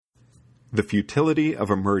The Futility of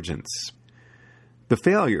Emergence. The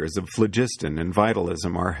failures of phlogiston and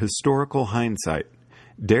vitalism are historical hindsight.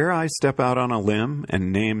 Dare I step out on a limb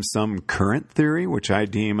and name some current theory which I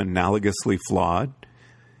deem analogously flawed?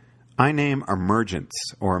 I name emergence,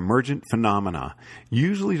 or emergent phenomena,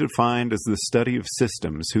 usually defined as the study of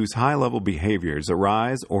systems whose high-level behaviors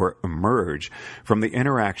arise or emerge from the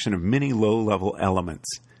interaction of many low-level elements.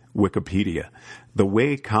 Wikipedia, the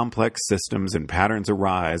way complex systems and patterns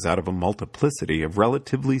arise out of a multiplicity of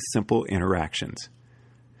relatively simple interactions.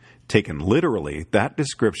 Taken literally, that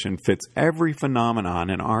description fits every phenomenon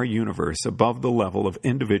in our universe above the level of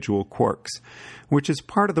individual quarks, which is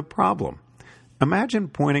part of the problem. Imagine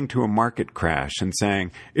pointing to a market crash and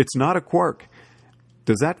saying, "It's not a quark."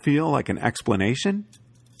 Does that feel like an explanation?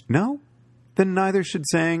 No? Then neither should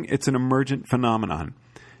saying it's an emergent phenomenon.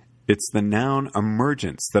 It's the noun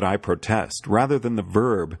emergence that I protest, rather than the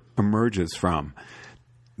verb emerges from.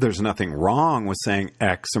 There's nothing wrong with saying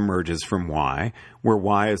X emerges from Y, where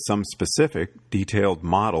Y is some specific, detailed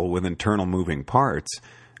model with internal moving parts.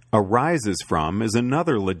 Arises from is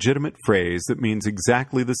another legitimate phrase that means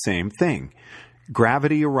exactly the same thing.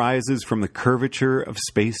 Gravity arises from the curvature of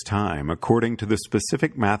space-time according to the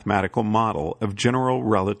specific mathematical model of general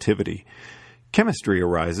relativity. Chemistry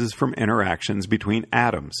arises from interactions between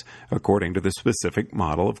atoms, according to the specific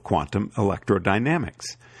model of quantum electrodynamics.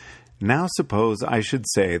 Now suppose I should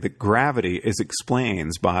say that gravity is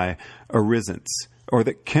explained by arisence, or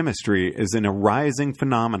that chemistry is an arising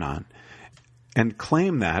phenomenon, and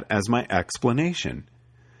claim that as my explanation.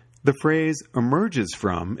 The phrase emerges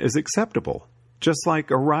from is acceptable, just like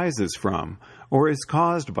arises from or is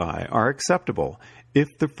caused by are acceptable, if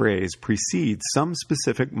the phrase precedes some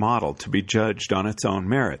specific model to be judged on its own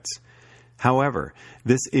merits. However,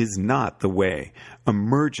 this is not the way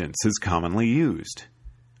emergence is commonly used.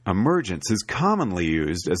 Emergence is commonly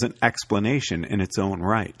used as an explanation in its own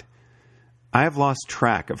right. I have lost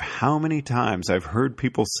track of how many times I've heard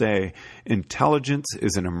people say intelligence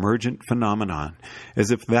is an emergent phenomenon,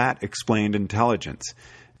 as if that explained intelligence.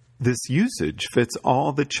 This usage fits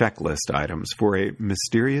all the checklist items for a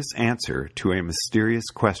mysterious answer to a mysterious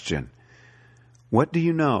question. What do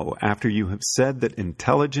you know after you have said that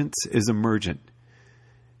intelligence is emergent?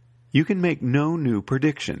 You can make no new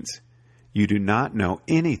predictions. You do not know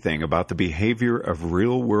anything about the behavior of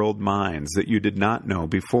real-world minds that you did not know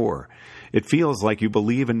before. It feels like you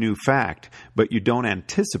believe a new fact, but you don't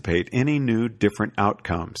anticipate any new different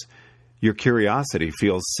outcomes. Your curiosity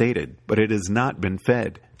feels sated, but it has not been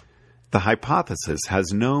fed. The hypothesis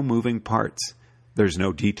has no moving parts. There's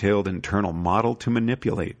no detailed internal model to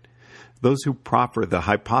manipulate. Those who proffer the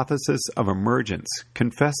hypothesis of emergence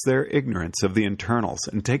confess their ignorance of the internals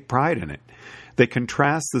and take pride in it. They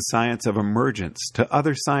contrast the science of emergence to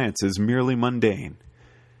other sciences merely mundane.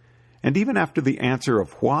 And even after the answer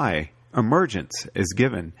of why emergence is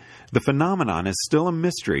given, the phenomenon is still a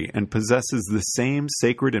mystery and possesses the same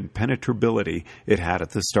sacred impenetrability it had at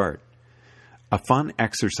the start. A fun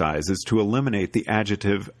exercise is to eliminate the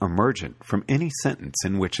adjective emergent from any sentence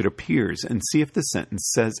in which it appears and see if the sentence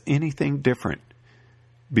says anything different.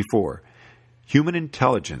 Before, human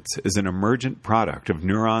intelligence is an emergent product of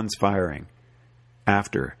neurons firing.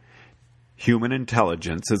 After, human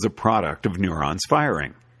intelligence is a product of neurons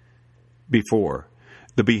firing. Before,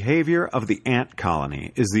 the behavior of the ant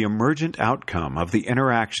colony is the emergent outcome of the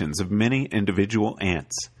interactions of many individual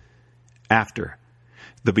ants. After,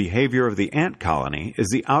 the behavior of the ant colony is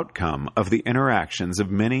the outcome of the interactions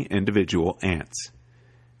of many individual ants.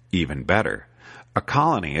 Even better, a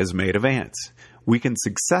colony is made of ants. We can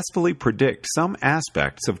successfully predict some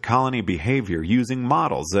aspects of colony behavior using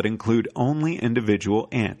models that include only individual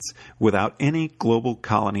ants, without any global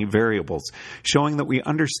colony variables, showing that we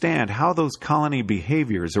understand how those colony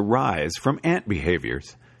behaviors arise from ant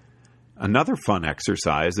behaviors. Another fun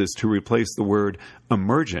exercise is to replace the word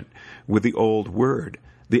emergent with the old word,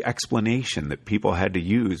 the explanation that people had to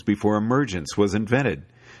use before emergence was invented.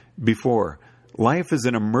 Before, life is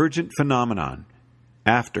an emergent phenomenon.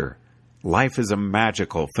 After, life is a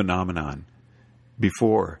magical phenomenon.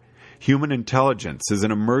 Before, human intelligence is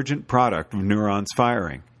an emergent product of neurons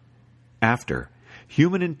firing. After,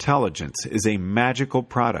 human intelligence is a magical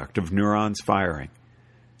product of neurons firing.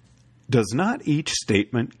 Does not each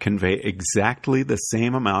statement convey exactly the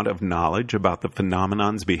same amount of knowledge about the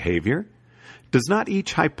phenomenon's behavior? Does not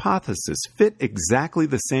each hypothesis fit exactly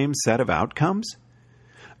the same set of outcomes?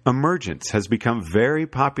 Emergence has become very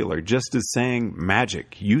popular, just as saying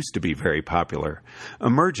magic used to be very popular.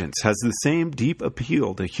 Emergence has the same deep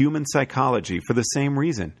appeal to human psychology for the same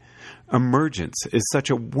reason. Emergence is such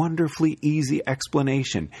a wonderfully easy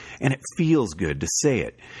explanation, and it feels good to say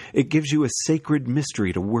it. It gives you a sacred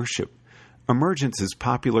mystery to worship. Emergence is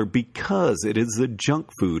popular because it is the junk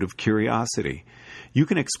food of curiosity. You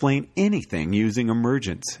can explain anything using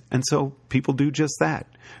emergence, and so people do just that,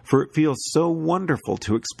 for it feels so wonderful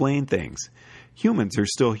to explain things. Humans are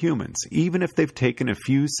still humans, even if they've taken a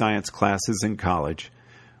few science classes in college.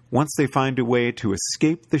 Once they find a way to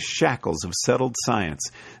escape the shackles of settled science,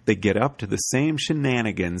 they get up to the same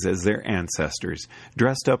shenanigans as their ancestors,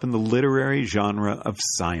 dressed up in the literary genre of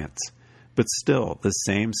science, but still the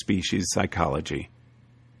same species psychology.